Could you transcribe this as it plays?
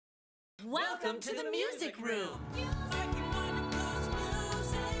Welcome to the music room.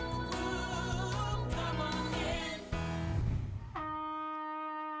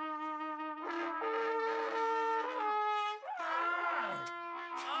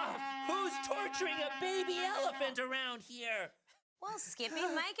 Who's torturing a baby elephant around here? Well, Skippy,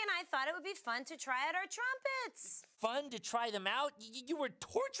 Mike, and I thought it would be fun to try out our trumpets. Fun to try them out? You were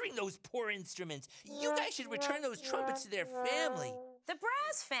torturing those poor instruments. You guys should return those trumpets to their family. The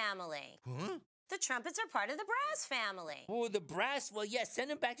brass family. Huh? The trumpets are part of the brass family. Oh, the brass? Well, yes,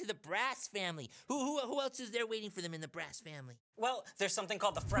 send them back to the brass family. Who else is there waiting for them in the brass family? Well, there's something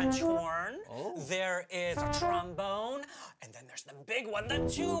called the French horn. Oh. There is a trombone. And then there's the big one, the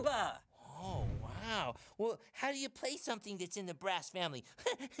tuba. Oh, wow. Well, how do you play something that's in the brass family?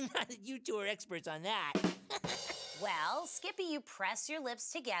 Not that you two are experts on that. Well, Skippy, you press your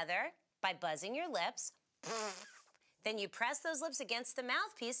lips together by buzzing your lips. Then you press those lips against the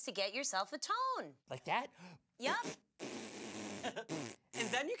mouthpiece to get yourself a tone. Like that? Yup.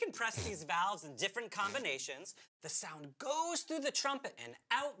 And then you can press these valves in different combinations. The sound goes through the trumpet and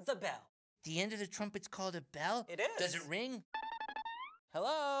out the bell. The end of the trumpet's called a bell? It is. Does it ring?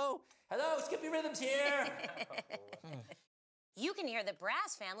 Hello? Hello, Skippy Rhythm's here. You can hear the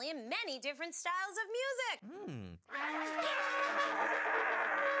brass family in many different styles of music.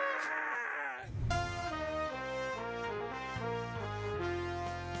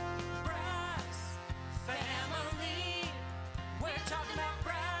 Brass family. We're talking about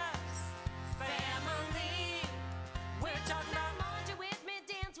brass family. We're talking about March with me,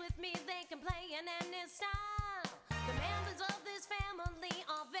 dance with me, they can play in any style. The members of this family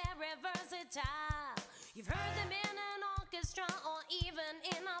are very versatile. You've heard them in an orchestra or even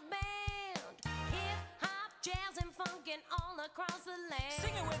in a band. Hip hop, jazz, and funk and all across the land.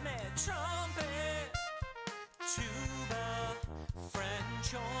 Sing it with me. Trumpet, tuba,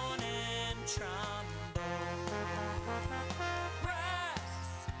 French horn, and trombone.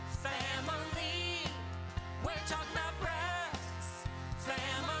 brass family. We're talking about brass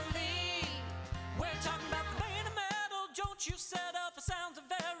family. We're talking about playing the metal. Don't you settle for sounds the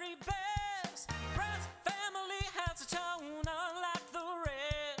very best. Brass family has a tone unlike the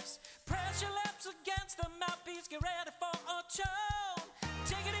rest. Press your lips against the mouthpiece. Get ready for a tone.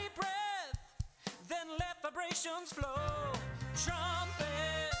 Take a deep breath, then let vibrations flow.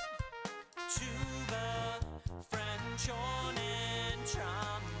 Trumpet, tuba, French horn, and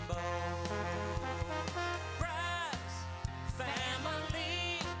trombone. Brass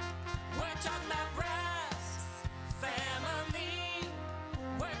family. We're talking about brass family.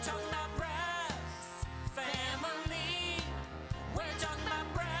 We're talking about brass family. We're talking about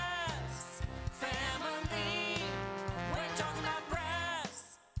brass family. We're talking about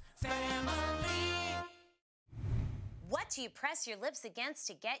brass family. What do you press your lips against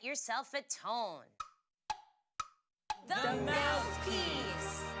to get yourself a tone? The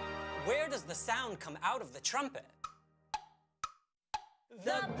mouthpiece. Where does the sound come out of the trumpet?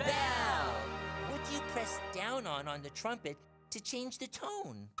 The bell. What do you press down on the trumpet to change the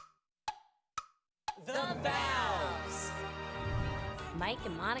tone? The valves. Mike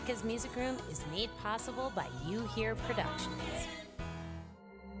and Monica's Music Room is made possible by You Hear Productions.